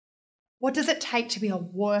What does it take to be a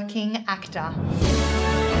working actor?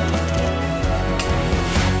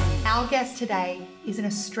 Our guest today is an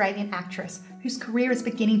Australian actress whose career is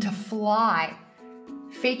beginning to fly.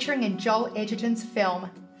 Featuring in Joel Edgerton's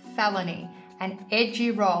film Felony, an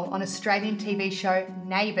edgy role on Australian TV show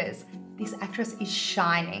Neighbours, this actress is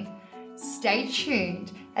shining. Stay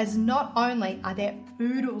tuned, as not only are there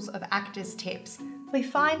oodles of actors' tips, we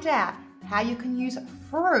find out how you can use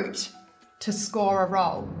fruit to score a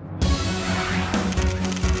role.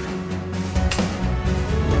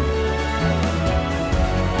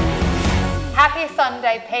 Happy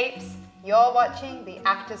Sunday, peeps! You're watching The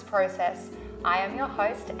Actor's Process. I am your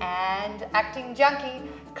host and acting junkie,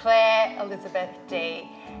 Claire Elizabeth D.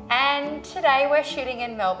 And today we're shooting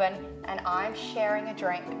in Melbourne and I'm sharing a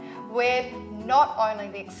drink with not only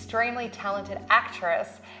the extremely talented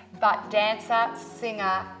actress, but dancer,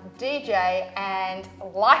 singer, DJ, and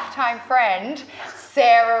lifetime friend,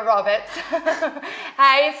 Sarah Roberts.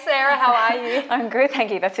 Hey Sarah, how are you? I'm good,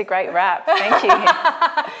 thank you. That's a great wrap. Thank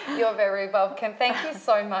you. You're very welcome. Thank you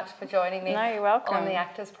so much for joining me. No, you're welcome. On The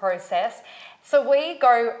Actor's Process. So we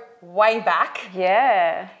go way back.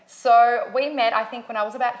 Yeah. So we met, I think, when I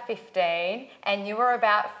was about 15 and you were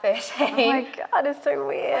about 13. Oh my God, it's so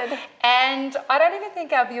weird. And I don't even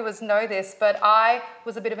think our viewers know this, but I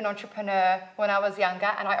was a bit of an entrepreneur when I was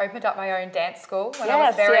younger and I opened up my own dance school when I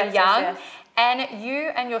was very young. Yes. And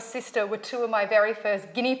you and your sister were two of my very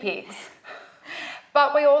first guinea pigs.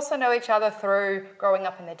 But we also know each other through growing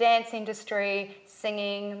up in the dance industry,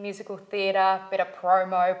 singing, musical theatre, bit of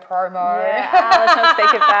promo. Yeah, let's not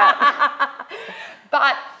speak of that.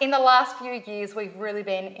 But in the last few years, we've really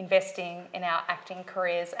been investing in our acting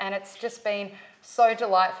careers and it's just been so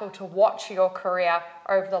delightful to watch your career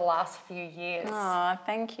over the last few years. Oh,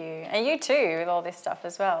 thank you. And you too, with all this stuff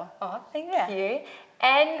as well. Oh, thank you.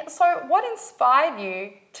 And so what inspired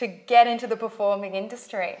you to get into the performing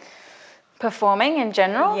industry? Performing in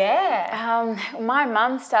general? Yeah. My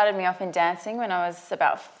mum started me off in dancing when I was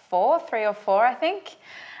about 3 or 4, I think.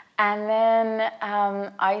 And then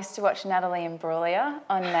I used to watch Natalie Imbruglia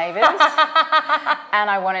on Neighbours and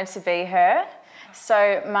I wanted to be her.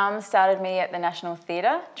 So mum started me at the National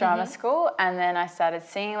Theatre Drama School and then I started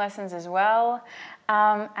singing lessons as well.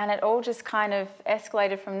 And it all just kind of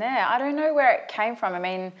escalated from there. I don't know where it came from. I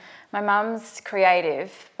mean, my mum's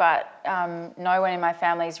creative, but no one in my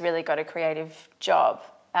family's really got a creative job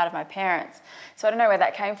out of my parents. So I don't know where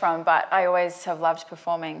that came from, but I always have loved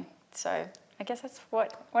performing. So I guess that's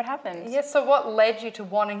what happened. Yeah, so what led you to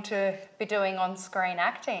wanting to be doing on-screen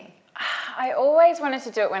acting? I always wanted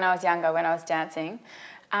to do it when I was younger, when I was dancing.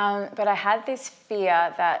 But I had this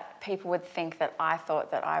fear that people would think that I thought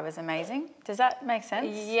that I was amazing. Does that make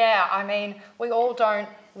sense? Yeah, I mean, we all don't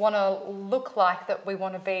want to look like that we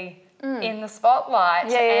want to be in the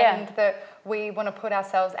spotlight and that we want to put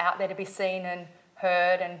ourselves out there to be seen and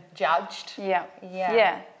heard and judged.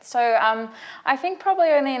 Yeah. So I think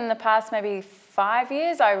probably only in the past maybe 5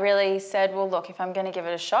 years I really said, well, look, if I'm going to give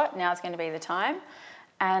it a shot, now's going to be the time.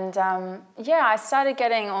 And I started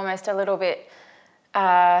getting almost a little bit...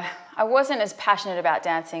 I wasn't as passionate about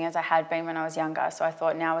dancing as I had been when I was younger, so I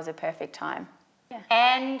thought now was a perfect time. Yeah.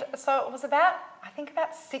 And so it was about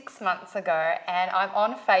 6 months ago, and I'm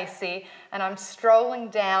on Facey, and I'm strolling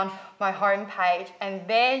down my homepage, and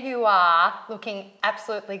there you are, looking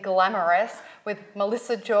absolutely glamorous with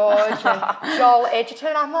Melissa George and Joel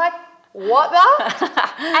Edgerton. I'm like, what the?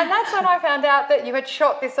 And that's when I found out that you had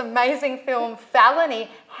shot this amazing film, Felony.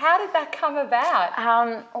 How did that come about?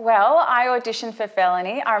 Well, I auditioned for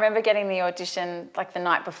Felony. I remember getting the audition like the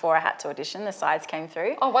night before I had to audition. The sides came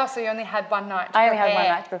through. Oh, wow. So you only had one night to prepare. I only had one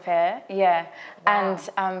night to prepare, yeah. Wow.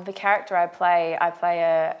 And the character I play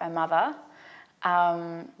a mother.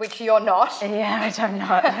 Which you're not. Yeah, which I'm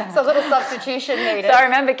not. So a little substitution needed. So I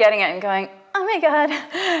remember getting it and going, oh my God,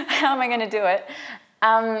 how am I going to do it?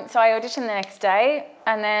 So I auditioned the next day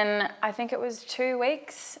and then I think it was 2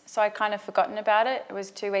 weeks. So I'd kind of forgotten about it. It was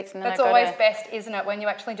 2 weeks and then That's I got always best, isn't it? When you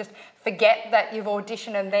actually just forget that you've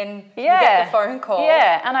auditioned and then you Yeah. get the phone call.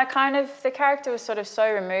 Yeah, and the character was sort of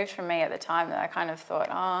so removed from me at the time that I kind of thought,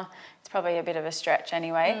 it's probably a bit of a stretch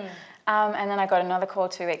anyway. And then I got another call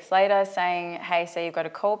 2 weeks later saying, hey, so you've got a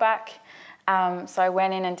callback. So I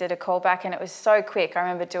went in and did a callback and it was so quick. I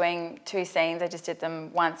remember doing 2 scenes. I just did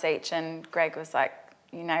them once each and Greg was like,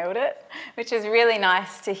 you nailed it, which is really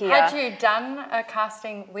nice to hear. Had you done a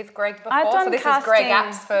casting with Greg before? I'd done so this casting, is Greg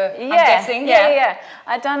Apps for, I'm guessing. Yeah.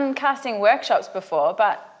 I'd done casting workshops before,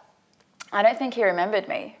 but I don't think he remembered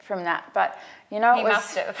me from that. But, you know, He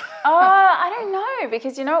must have. I don't know,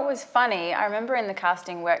 because, you know, it was funny. I remember in the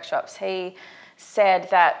casting workshops, he said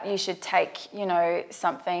that you should take, you know,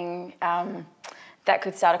 something that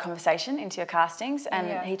could start a conversation into your castings.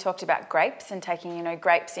 And he talked about grapes and taking, you know,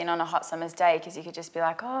 grapes in on a hot summer's day, because you could just be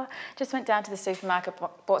like, oh, just went down to the supermarket,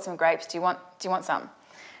 bought some grapes. Do you want some?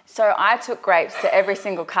 So I took grapes to every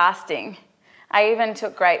single casting. I even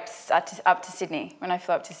took grapes up to Sydney. When I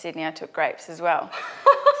flew up to Sydney, I took grapes as well.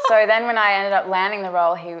 So then when I ended up landing the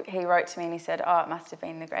role, he wrote to me and he said, oh, it must have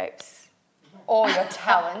been the grapes. Or your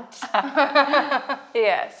talent.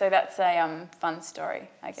 Yeah, so that's a fun story,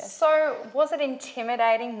 I guess. So was it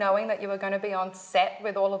intimidating knowing that you were going to be on set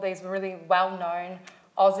with all of these really well-known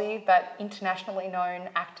Aussie but internationally known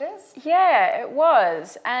actors? Yeah, it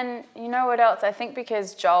was. And you know what else? I think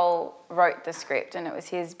because Joel wrote the script and it was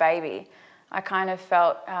his baby, I kind of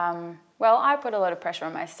felt, well, I put a lot of pressure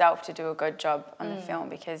on myself to do a good job on the film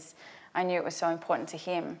because I knew it was so important to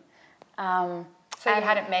him. So you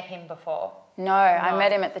hadn't met him before? No, I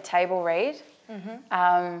met him at the table read.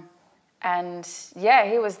 And yeah,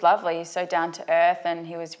 he was lovely. He's so down to earth, and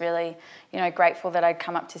he was really, you know, grateful that I'd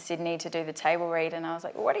come up to Sydney to do the table read. And I was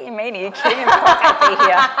like, what do you mean? Are you kidding me?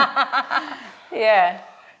 I be here. Yeah.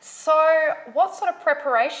 So what sort of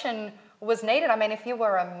preparation was needed? I mean, if you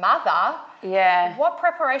were a mother, what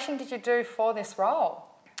preparation did you do for this role?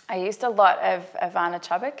 I used a lot of Ivana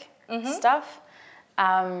Chubbuck stuff.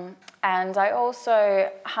 And I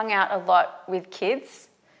also hung out a lot with kids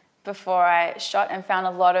before I shot and found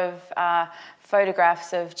a lot of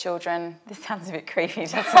photographs of children. This sounds a bit creepy,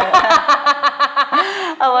 doesn't it?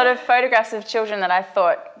 A lot of photographs of children that I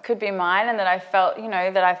thought could be mine and that I felt, you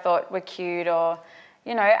know, that I thought were cute, or,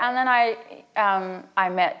 you know. And then I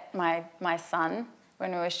met my son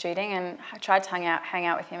when we were shooting, and I tried to hang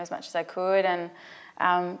out with him as much as I could, and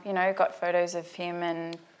you know, got photos of him,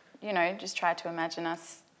 and you know, just tried to imagine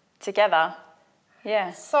us together.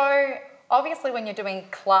 Yeah. So obviously when you're doing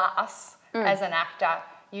class as an actor,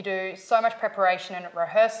 you do so much preparation and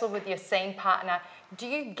rehearsal with your scene partner. Do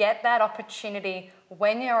you get that opportunity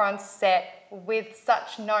when you're on set with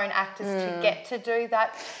such known actors to get to do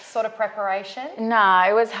that sort of preparation? Nah,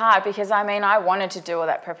 it was hard because, I mean, I wanted to do all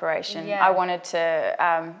that preparation. I wanted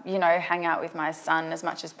to, you know, hang out with my son as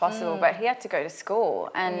much as possible, but he had to go to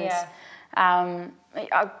school. And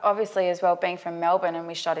obviously as well, being from Melbourne and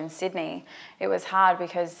we shot in Sydney, it was hard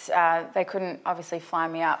because they couldn't obviously fly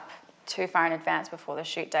me up too far in advance before the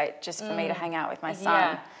shoot date just for me to hang out with my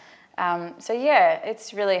son. So yeah,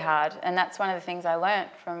 it's really hard, and that's one of the things I learnt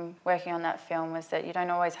from working on that film, was that you don't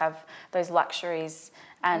always have those luxuries.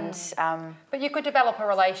 And but you could develop a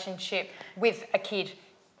relationship with a kid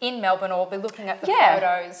in Melbourne, or be looking at the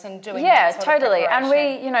photos and doing that sort totally. of And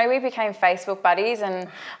we, you know, we became Facebook buddies, and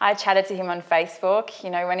I chatted to him on Facebook, you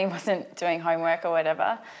know, when he wasn't doing homework or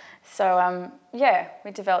whatever. So yeah, we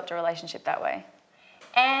developed a relationship that way.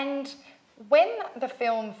 And when the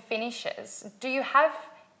film finishes, do you have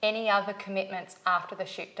any other commitments after the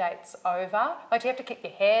shoot date's over? Like, do you have to keep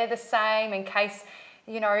your hair the same in case,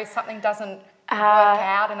 you know, something doesn't work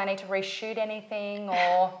out and they need to reshoot anything,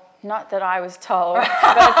 or? Not that I was told, but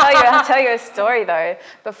I'll tell you a story though.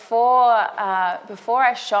 Before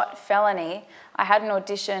I shot Felony, I had an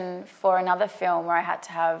audition for another film where I had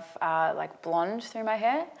to have like blonde through my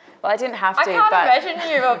hair. Well, I didn't have to. I can't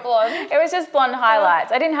imagine you were blonde. It was just blonde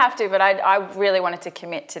highlights. I didn't have to, but I really wanted to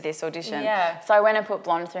commit to this audition. Yeah. So I went and put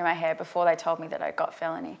blonde through my hair before they told me that I got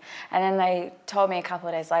Felony. And then they told me a couple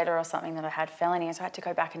of days later or something that I had Felony, and so I had to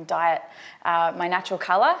go back and dye it my natural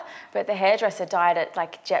colour. But the hairdresser dyed it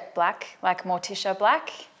like jet black, like Morticia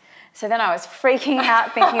black. So then I was freaking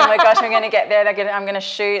out, thinking, oh my gosh, I'm going to get there, I'm going to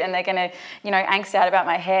shoot, and they're going to, you know, angst out about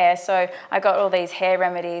my hair. So I got all these hair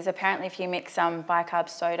remedies. Apparently, if you mix bicarb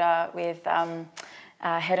soda with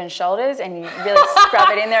Head and Shoulders and you really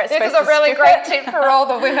scrub it in there, it's this supposed is a really great it. tip for all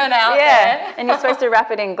the women out there. Yeah, and you're supposed to wrap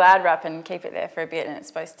it in Glad Wrap and keep it there for a bit, and it's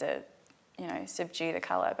supposed to, you know, subdue the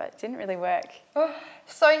colour, but it didn't really work.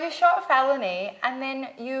 So you shot Felony, and then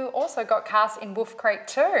you also got cast in Wolf Creek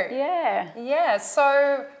too. Yeah. Yeah,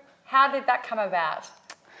 so how did that come about?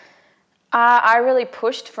 I really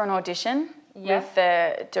pushed for an audition with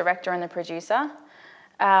the director and the producer.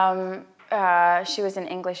 She was an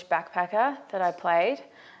English backpacker that I played.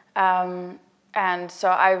 And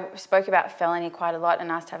so I spoke about Felony quite a lot and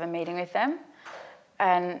asked to have a meeting with them.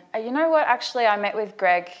 And you know what, actually I met with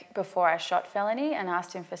Greg before I shot Felony and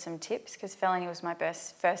asked him for some tips, because Felony was my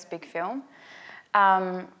first big film.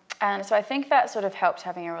 And so I think that sort of helped,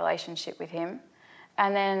 having a relationship with him.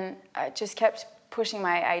 And then I just kept pushing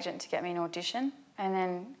my agent to get me an audition, and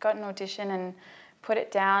then got an audition and put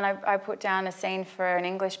it down. I put down a scene for an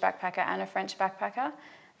English backpacker and a French backpacker.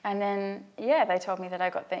 And then, yeah, they told me that I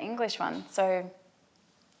got the English one. So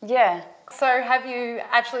Yeah. So have you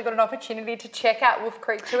actually got an opportunity to check out Wolf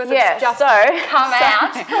Creek 2 as Yeah, it's just come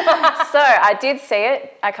out? So I did see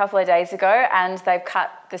it a couple of days ago, and they've cut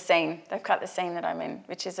the scene. They've cut the scene that I'm in,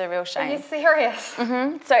 which is a real shame. Are you serious?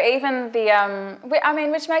 So even the,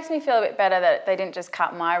 which makes me feel a bit better that they didn't just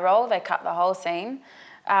cut my role, they cut the whole scene.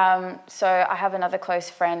 So I have another close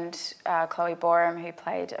friend, Chloe Borum, who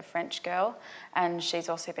played a French girl, and she's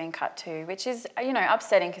also been cut too, which is,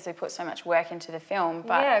 upsetting because we put so much work into the film.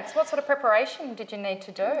 But yeah, because what sort of preparation did you need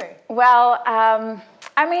to do? well,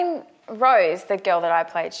 Rose, the girl that I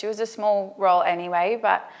played, she was a small role anyway,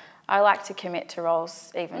 but I like to commit to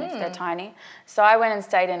roles even if they're tiny. So I went and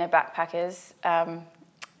stayed in a backpackers.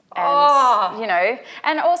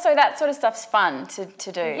 And also that sort of stuff's fun to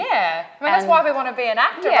do. Yeah, that's why we want to be an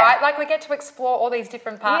actor, right? Like we get to explore all these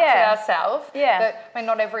different parts of ourselves. Yeah. But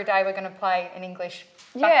not every day we're going to play an English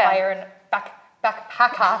player and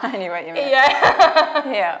backpacker. I knew what you meant.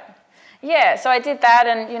 Yeah. Yeah, so I did that,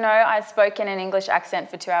 and I spoke in an English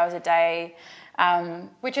accent for 2 hours a day.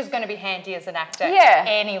 Which is going to be handy as an actor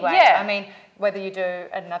anyway. Yeah. I mean, whether you do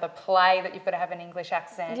another play that you've got to have an English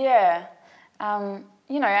accent. Yeah. And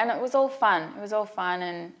it was all fun. It was all fun,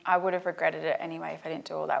 and I would have regretted it anyway if I didn't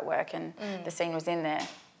do all that work and the scene was in there.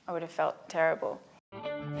 I would have felt terrible.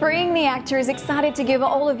 Freeing the Actor is excited to give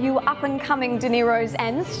all of you up-and-coming De Niros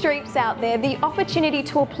and Streeps out there the opportunity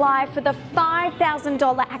to apply for the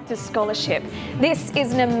 $5,000 Actors Scholarship. This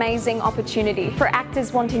is an amazing opportunity for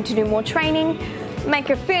actors wanting to do more training, make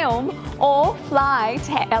a film, or fly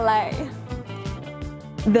to LA.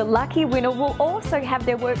 The lucky winner will also have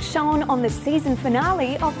their work shown on the season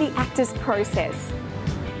finale of The Actors Process.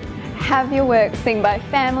 Have your work seen by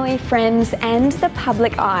family, friends and the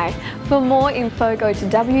public eye. For more info, go to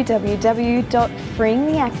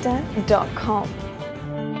www.freeingtheactor.com.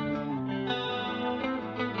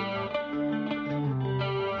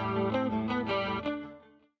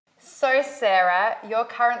 So Sarah, you're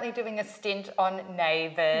currently doing a stint on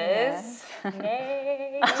Neighbours.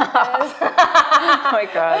 Neighbours. Oh my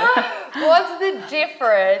God. What's the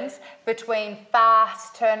difference between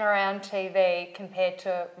fast turnaround TV compared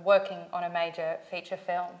to working on a major feature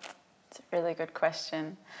film? It's a really good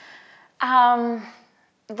question.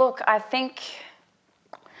 Look, I think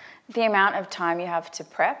the amount of time you have to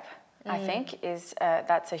prep, I think, is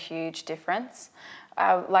that's a huge difference.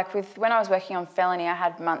 When I was working on Felony, I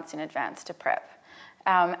had months in advance to prep.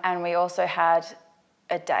 And we also had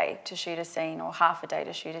a day to shoot a scene or half a day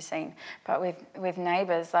to shoot a scene. But with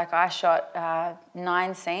Neighbours, I shot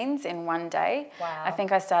 9 scenes in one day. Wow. I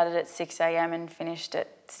think I started at 6 a.m. and finished at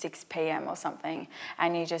 6 p.m. or something.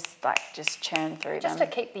 And you just churn through them. Just to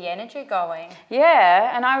keep the energy going.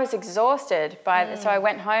 Yeah, and I was exhausted so I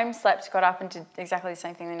went home, slept, got up and did exactly the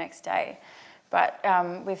same thing the next day. But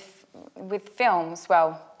with films,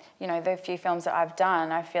 the few films that I've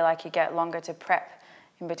done, I feel like you get longer to prep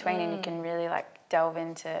in between and you can really delve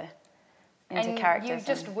into characters. You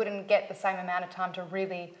just wouldn't get the same amount of time to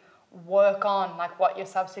really work on what your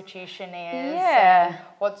substitution is and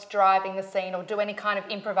what's driving the scene, or do any kind of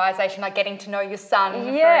improvisation, like getting to know your son, for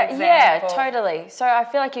example. Yeah, totally. So I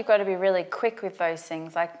feel like you've got to be really quick with those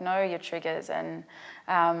things, know your triggers and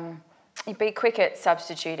you be quick at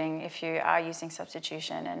substituting if you are using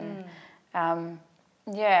substitution. And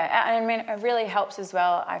it really helps as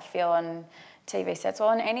well, I feel, on TV sets,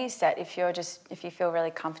 or on any set, if you feel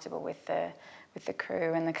really comfortable with the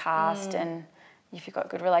crew and the cast, and if you've got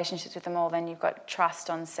good relationships with them all, then you've got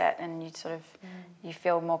trust on set, and you you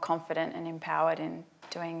feel more confident and empowered in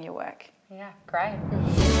doing your work. Yeah, great.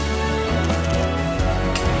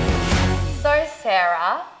 So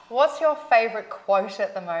Sarah, what's your favourite quote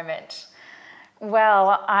at the moment?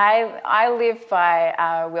 Well, I live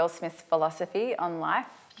by Will Smith's philosophy on life.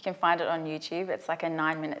 You can find it on YouTube. It's like a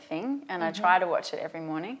 9-minute thing, and I try to watch it every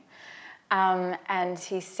morning. And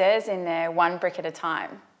he says in there, 1 brick at a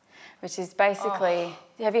time, which is basically,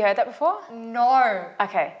 have you heard that before? No.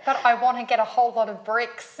 Okay. But I want to get a whole lot of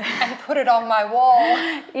bricks and put it on my wall.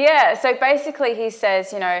 Yeah, so basically he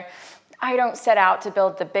says, I don't set out to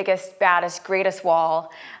build the biggest, baddest, greatest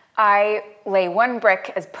wall. I lay 1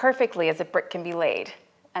 brick as perfectly as a brick can be laid.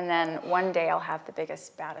 And then one day I'll have the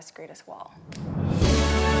biggest, baddest, greatest wall.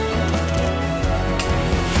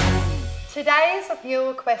 Today's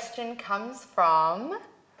viewer question comes from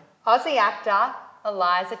Aussie actor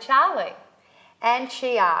Eliza Charlie. And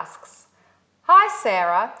she asks, "Hi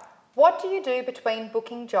Sarah, what do you do between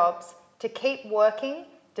booking jobs to keep working,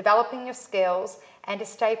 developing your skills, and to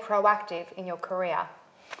stay proactive in your career?"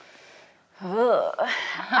 Ugh.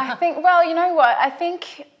 I think, well, you know what? I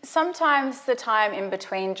think sometimes the time in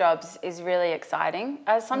between jobs is really exciting.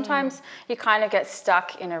 Sometimes you kind of get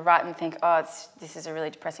stuck in a rut and think, oh, this is a really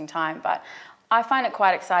depressing time. But I find it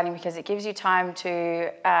quite exciting because it gives you time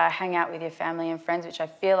to hang out with your family and friends, which I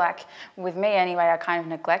feel like, with me anyway, I kind of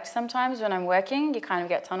neglect sometimes when I'm working. You kind of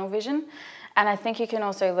get tunnel vision. And I think you can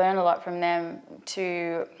also learn a lot from them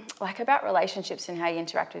about relationships and how you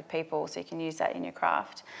interact with people, so you can use that in your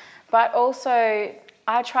craft. But also,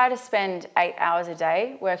 I try to spend 8 hours a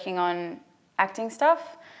day working on acting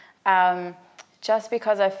stuff, just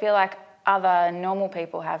because I feel like other normal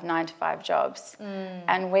people have 9 to 5 jobs.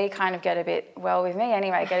 And we kind of get a bit, well, with me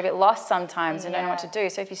anyway, get a bit lost sometimes and don't know what to do.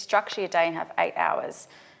 So if you structure your day and have 8 hours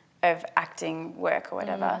of acting work or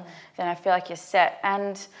whatever, then I feel like you're set.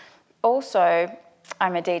 And also,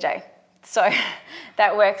 I'm a DJ. So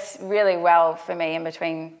that works really well for me in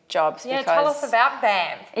between jobs. Yeah, tell us about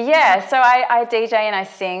them. Yeah, so I DJ and I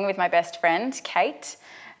sing with my best friend, Kate,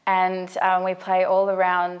 and we play all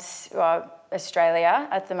around Australia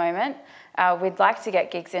at the moment. We'd like to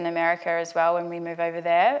get gigs in America as well when we move over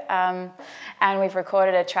there. And we've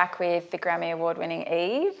recorded a track with the Grammy Award-winning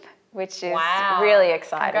Eve, which is really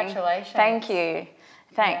exciting. Congratulations. Thank you.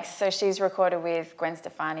 Thanks. Yeah. So she's recorded with Gwen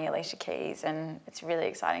Stefani, Alicia Keys, and it's really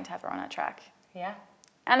exciting to have her on our track. Yeah.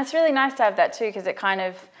 And it's really nice to have that too, because it kind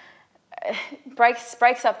of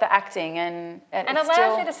breaks up the acting and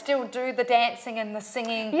allows you to still do the dancing and the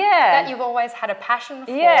singing that you've always had a passion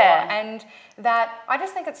for. Yeah. And that I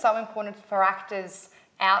just think it's so important for actors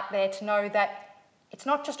out there to know that it's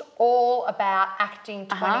not just all about acting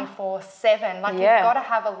 24/7. Like, you've got to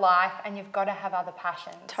have a life and you've got to have other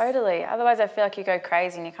passions. Totally. Otherwise, I feel like you go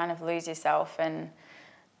crazy and you kind of lose yourself, and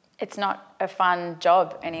it's not a fun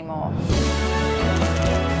job anymore.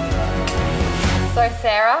 So,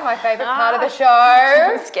 Sarah, my favourite part of the show.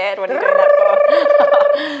 I'm scared. What are you doing that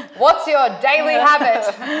for? What's your daily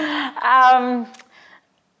habit?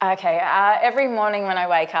 Okay, every morning when I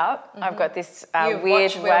wake up, I've got this weird way.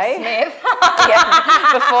 Will Smith.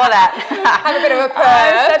 Before that. Have a bit of a purr.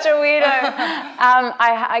 I'm such a weirdo.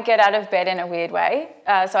 I get out of bed in a weird way.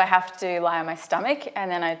 So I have to lie on my stomach, and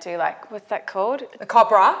then I do, what's that called? The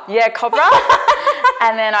cobra. Yeah, cobra.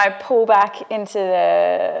 And then I pull back into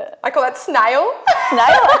the... I call it snail.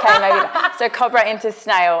 Snail? Okay, maybe not. So cobra into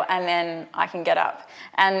snail, and then I can get up.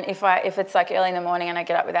 And if it's early in the morning and I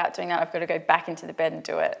get up without doing that, I've got to go back into the bed and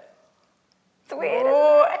do it. It's weird.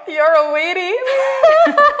 Ooh, you're a weirdy.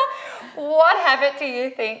 What habit do you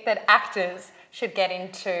think that actors should get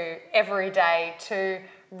into every day to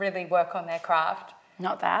really work on their craft?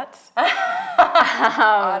 Not that.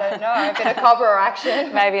 I don't know, a bit of cobra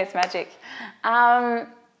action. Maybe it's magic. An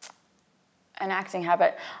acting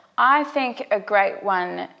habit. I think a great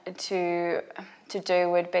one to do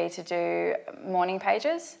would be to do morning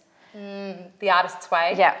pages. The Artist's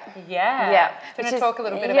Way. Yeah. Yeah. Yeah. Do you want to talk a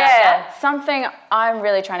little bit about that? Yeah, something I'm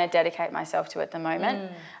really trying to dedicate myself to at the moment.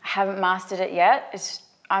 I haven't mastered it yet.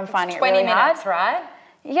 I'm finding it really hard. 20 minutes, right?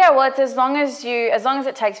 Yeah, well, it's as long as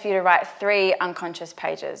it takes for you to write 3 unconscious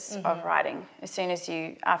pages of writing.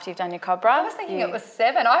 After you've done your cobra. I was thinking it was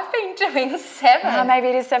 7. I've been doing 7. Oh, maybe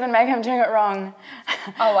it is 7. Maybe I'm doing it wrong.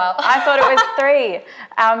 Oh, well. I thought it was 3.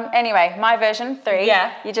 Anyway, my version, 3.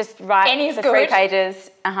 Yeah. You just write the 3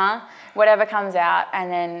 pages. Whatever comes out,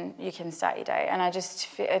 and then you can start your day. And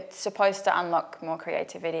it's supposed to unlock more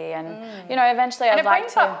creativity, and eventually I'd like to. And it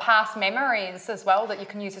brings up past memories as well that you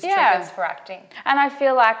can use as triggers for acting. And I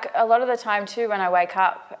feel like a lot of the time too, when I wake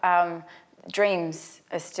up, dreams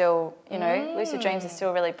are still, lucid dreams are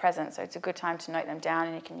still really present. So it's a good time to note them down,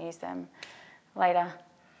 and you can use them later.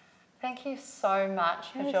 Thank you so much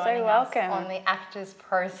for joining us on the Actors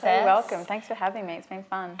Process. You're welcome. Thanks for having me. It's been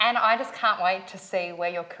fun. And I just can't wait to see where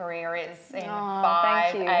your career is in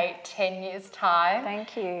 5, 8, 10 years' time.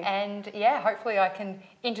 Thank you. And yeah, hopefully I can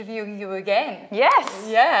interview you again. Yes.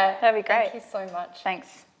 Yeah. That'd be great. Thank you so much.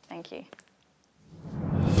 Thanks. Thank you.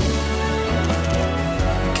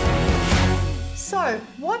 So,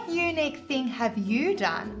 what unique thing have you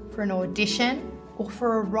done for an audition or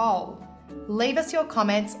for a role? Leave us your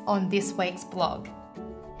comments on this week's blog.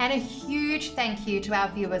 And a huge thank you to our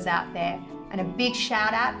viewers out there, and a big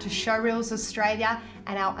shout out to Showreels Australia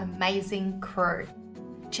and our amazing crew.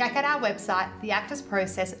 Check out our website,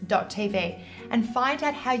 theactorsprocess.tv, and find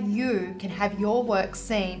out how you can have your work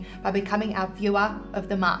seen by becoming our Viewer of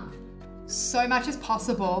the Month. So much is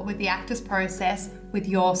possible with the Actors Process with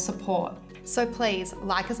your support. So please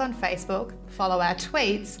like us on Facebook, follow our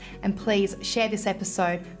tweets, and please share this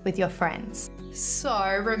episode with your friends.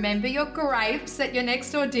 So remember your grapes at your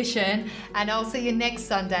next audition, and I'll see you next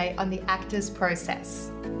Sunday on the Actors Process.